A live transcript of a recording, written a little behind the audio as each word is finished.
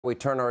We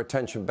turn our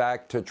attention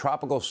back to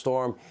Tropical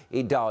Storm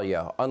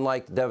Idalia.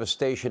 Unlike the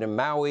devastation in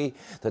Maui,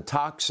 the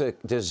toxic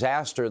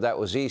disaster that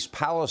was East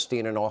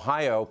Palestine in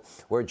Ohio,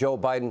 where Joe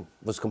Biden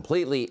was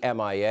completely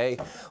MIA,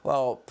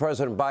 well,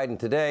 President Biden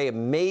today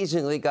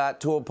amazingly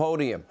got to a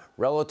podium,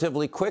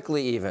 relatively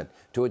quickly even,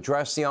 to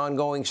address the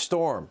ongoing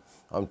storm.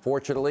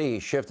 Unfortunately, he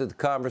shifted the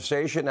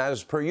conversation,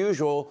 as per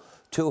usual,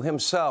 to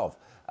himself,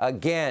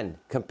 again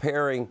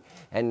comparing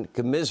and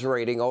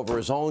commiserating over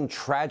his own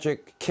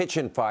tragic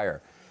kitchen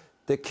fire.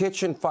 The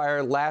kitchen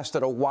fire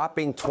lasted a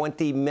whopping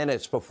 20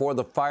 minutes before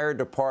the fire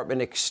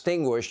department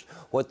extinguished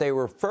what they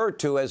referred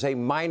to as a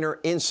minor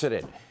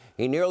incident.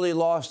 He nearly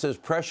lost his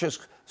precious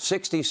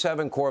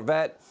 '67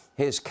 Corvette,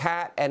 his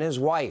cat, and his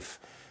wife.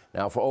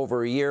 Now, for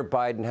over a year,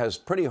 Biden has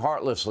pretty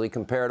heartlessly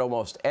compared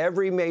almost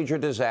every major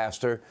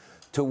disaster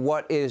to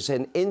what is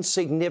an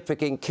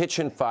insignificant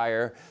kitchen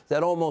fire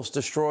that almost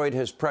destroyed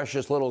his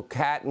precious little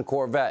cat and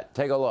Corvette.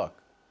 Take a look.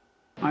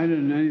 I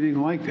didn't know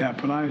anything like that,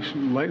 but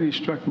lightning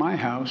struck my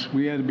house.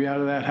 We had to be out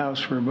of that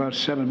house for about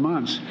 7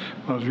 months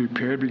while it was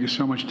repaired because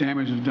so much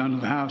damage was done to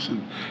the house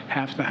and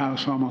half the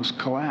house almost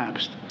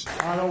collapsed.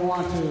 I don't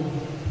want to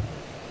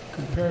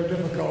compare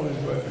difficulties,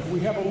 but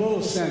we have a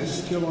little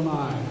sense, Jill and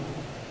I,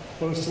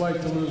 what it's like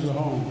to lose a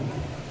home.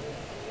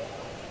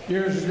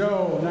 Years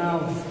ago, now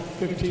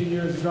 15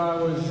 years ago, I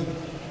was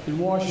in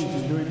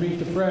Washington doing Meet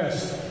the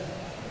Press.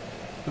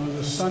 It was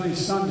a sunny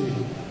Sunday.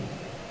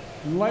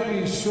 And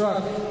lightning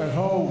struck at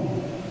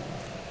home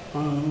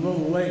on a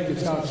little lake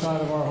that's outside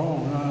of our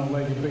home, not a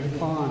lake, a big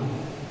pond,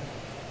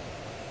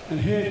 and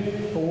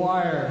hit the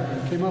wire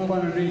and came up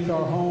underneath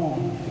our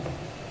home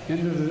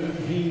into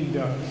the heating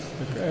ducts,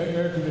 the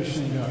air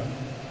conditioning duct.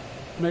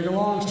 To make a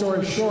long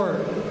story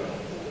short,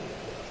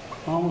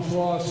 I almost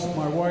lost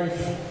my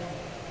wife,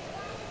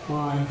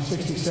 my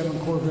 '67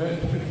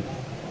 Corvette,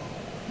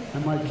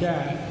 and my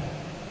cat.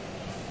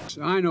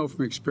 I know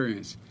from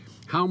experience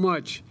how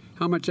much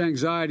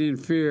anxiety and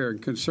fear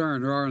and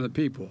concern there are in the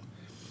people.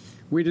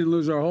 We didn't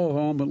lose our whole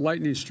home, but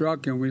lightning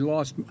struck and we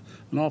lost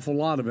an awful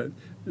lot of it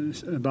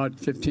about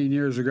 15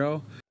 years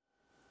ago.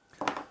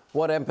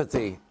 What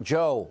empathy.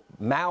 Joe,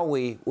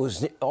 Maui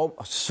was,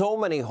 so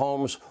many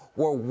homes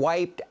were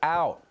wiped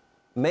out.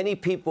 Many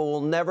people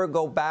will never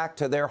go back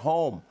to their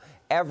home,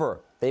 ever.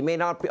 They may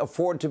not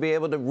afford to be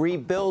able to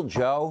rebuild,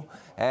 Joe.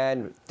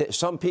 And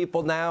some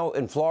people now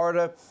in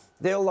Florida,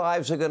 their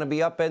lives are going to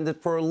be upended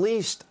for at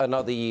least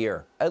another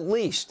year, at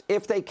least,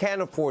 if they can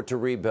afford to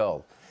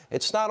rebuild.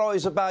 It's not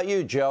always about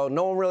you, Joe.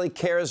 No one really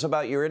cares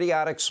about your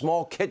idiotic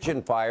small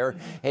kitchen fire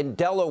in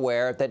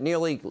Delaware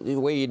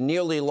where you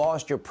nearly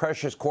lost your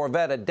precious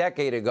Corvette a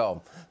decade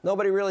ago.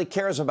 Nobody really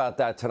cares about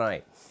that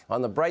tonight.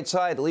 On the bright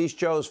side, at least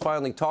Joe's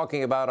finally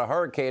talking about a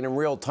hurricane in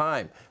real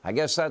time. I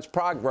guess that's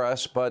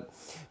progress, but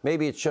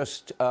maybe it's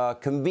just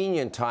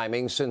convenient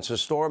timing since the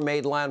storm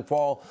made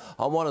landfall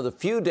on one of the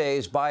few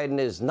days Biden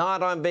is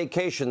not on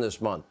vacation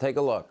this month. Take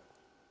a look.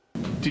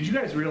 Did you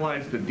guys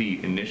realize that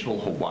the initial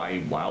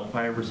Hawaii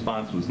wildfire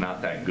response was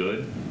not that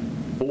good?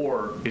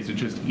 Or is it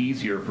just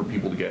easier for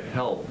people to get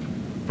help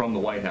from the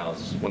White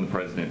House when the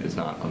president is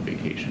not on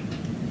vacation?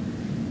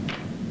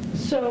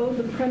 So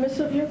the premise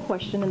of your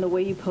question and the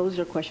way you posed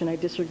your question, I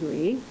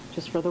disagree,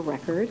 just for the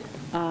record.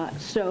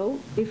 So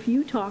if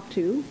you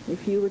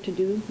were to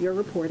do your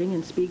reporting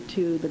and speak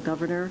to the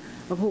governor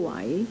of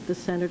Hawaii, the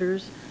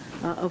senators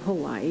of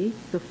Hawaii,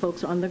 the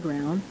folks on the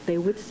ground, they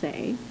would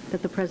say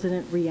that the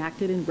president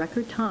reacted in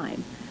record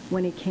time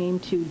when it came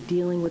to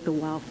dealing with the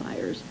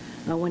wildfires,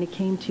 when it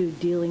came to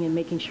dealing and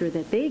making sure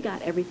that they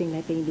got everything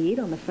that they need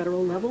on the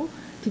federal level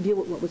to deal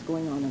with what was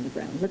going on the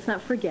ground. Let's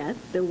not forget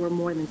there were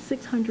more than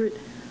 600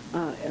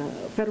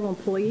 federal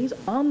employees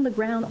on the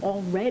ground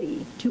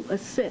already to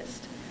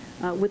assist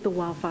with the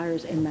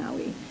wildfires in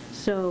Maui.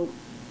 So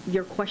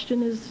your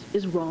question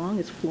is wrong,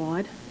 it's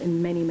flawed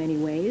in many, many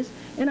ways,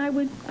 and I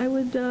would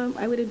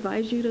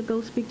advise you to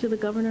go speak to the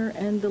governor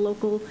and the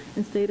local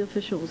and state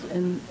officials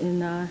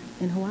in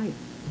Hawaii.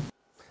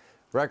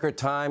 Record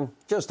time,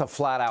 just a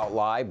flat-out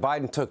lie.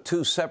 Biden took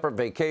 2 separate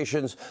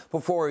vacations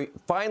before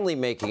finally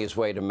making his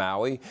way to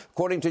Maui.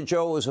 According to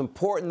Joe, it was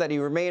important that he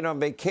remain on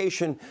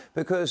vacation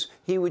because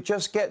he would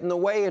just get in the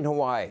way in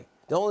Hawaii.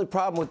 The only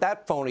problem with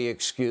that phony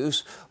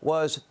excuse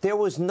was there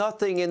was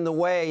nothing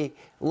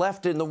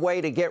left in the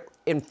way to get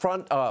in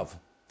front of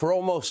for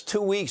almost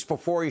 2 weeks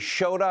before he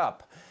showed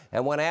up.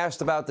 And when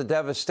asked about the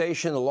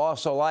devastation, the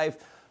loss of life,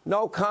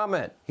 no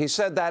comment. He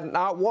said that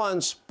not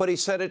once, but he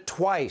said it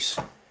twice.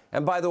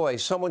 And by the way,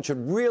 someone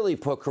should really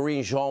put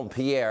Karine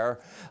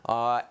Jean-Pierre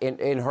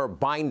in her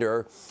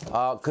binder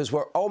because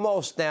we're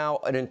almost now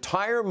an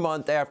entire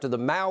month after the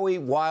Maui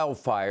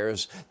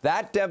wildfires,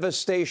 that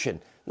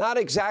devastation. Not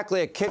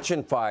exactly a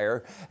kitchen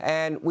fire,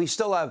 and we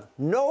still have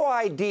no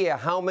idea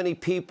how many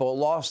people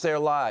lost their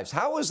lives.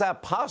 How is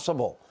that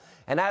possible?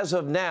 And as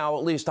of now,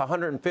 at least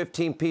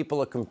 115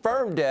 people are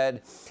confirmed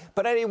dead,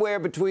 but anywhere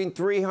between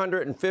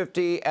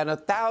 350 and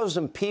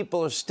 1,000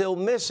 people are still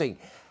missing.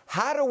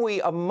 How do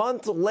we, a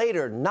month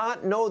later,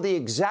 not know the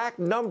exact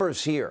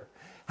numbers here?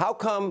 How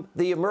come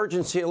the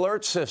emergency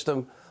alert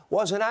system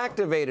wasn't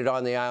activated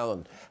on the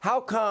island?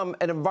 How come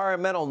an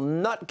environmental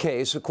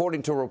nutcase,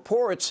 according to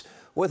reports,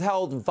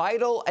 withheld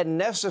vital and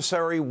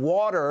necessary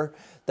water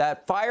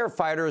that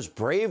firefighters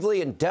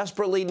bravely and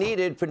desperately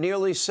needed for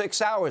nearly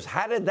 6 hours?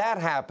 How did that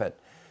happen?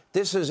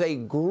 This is a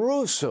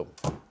gruesome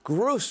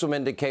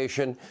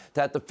indication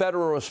that the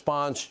federal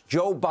response,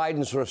 Joe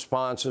Biden's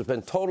response, has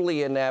been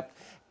totally inept.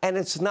 And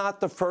it's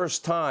not the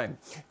first time,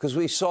 because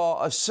we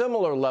saw a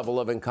similar level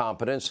of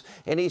incompetence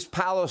in East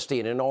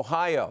Palestine in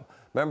Ohio.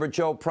 Remember,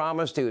 Joe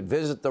promised he would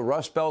visit the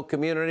Rust Belt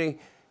community?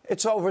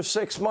 It's over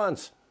 6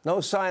 months. No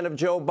sign of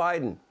Joe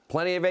Biden.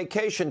 Plenty of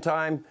vacation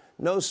time.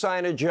 No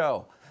sign of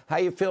Joe. How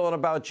you feeling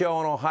about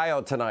Joe in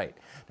Ohio tonight?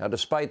 Now,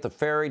 despite the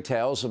fairy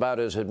tales about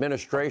his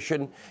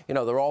administration, you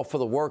know, they're all for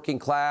the working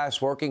class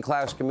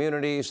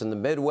communities in the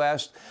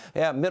Midwest.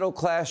 Yeah,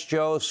 middle-class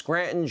Joe,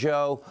 Scranton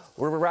Joe,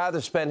 would rather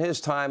spend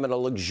his time in a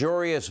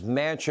luxurious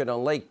mansion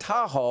on Lake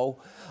Tahoe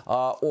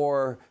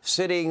or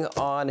sitting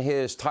on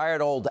his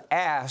tired old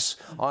ass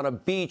on a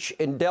beach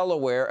in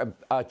Delaware,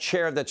 a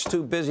chair that's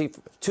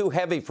too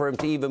heavy for him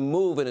to even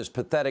move in his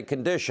pathetic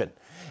condition.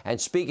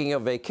 And speaking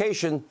of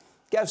vacation,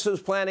 guess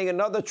who's planning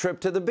another trip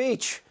to the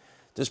beach?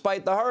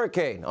 Despite the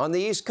hurricane on the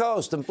East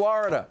Coast in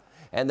Florida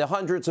and the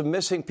hundreds of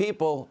missing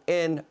people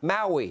in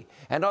Maui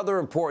and other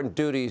important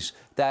duties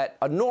that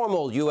a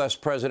normal U.S.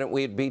 president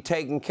would be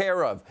taking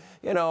care of.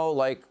 You know,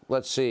 like,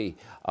 let's see,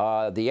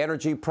 the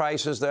energy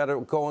prices that are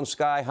going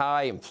sky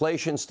high,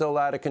 inflation still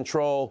out of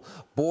control,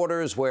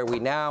 borders where we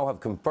now have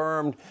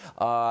confirmed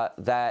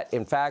that,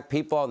 in fact,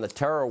 people on the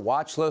terror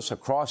watch list are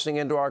crossing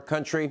into our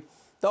country.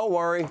 Don't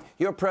worry,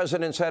 your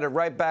president's headed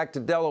right back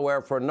to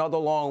Delaware for another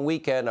long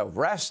weekend of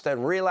rest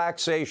and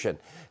relaxation,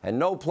 and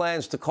no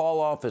plans to call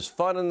off his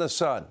fun in the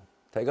sun.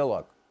 Take a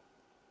look.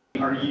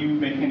 Are you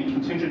making any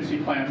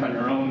contingency plans on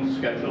your own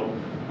schedule,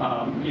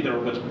 either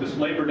with this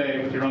Labor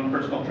Day, with your own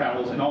personal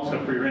travels, and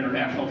also for your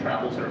international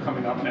travels that are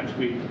coming up next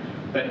week?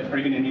 That are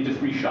you going to need to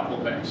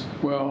reshuffle things?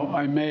 Well,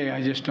 I may.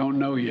 I just don't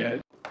know yet.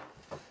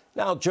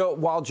 Now,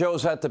 while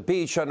Joe's at the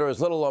beach under his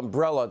little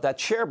umbrella, that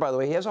chair, by the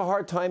way, he has a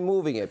hard time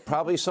moving it.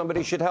 Probably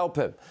somebody should help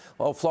him.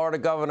 Well, Florida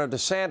Governor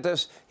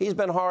DeSantis, he's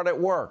been hard at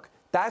work.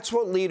 That's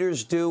what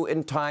leaders do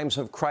in times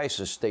of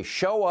crisis. They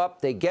show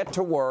up, they get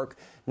to work.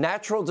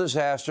 Natural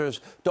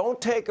disasters don't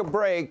take a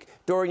break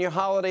during your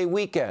holiday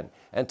weekend.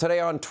 And today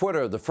on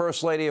Twitter, the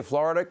First Lady of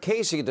Florida,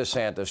 Casey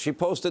DeSantis, she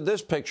posted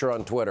this picture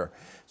on Twitter.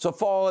 It's a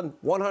fallen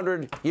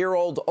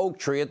 100-year-old oak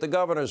tree at the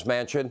governor's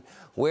mansion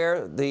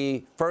where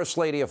the First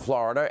Lady of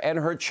Florida and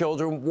her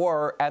children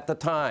were at the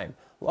time.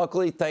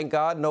 Luckily, thank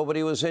God,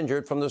 nobody was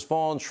injured from this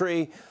fallen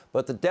tree,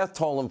 but the death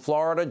toll in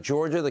Florida,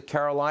 Georgia, the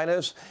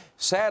Carolinas,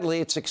 sadly,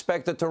 it's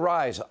expected to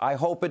rise. I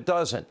hope it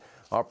doesn't.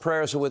 Our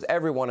prayers are with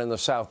everyone in the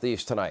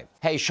Southeast tonight.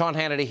 Hey, Sean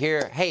Hannity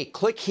here. Hey,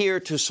 click here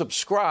to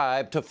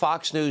subscribe to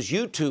Fox News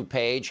YouTube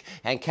page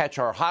and catch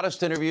our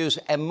hottest interviews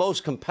and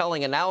most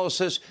compelling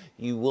analysis.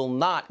 You will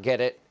not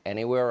get it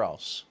anywhere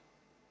else.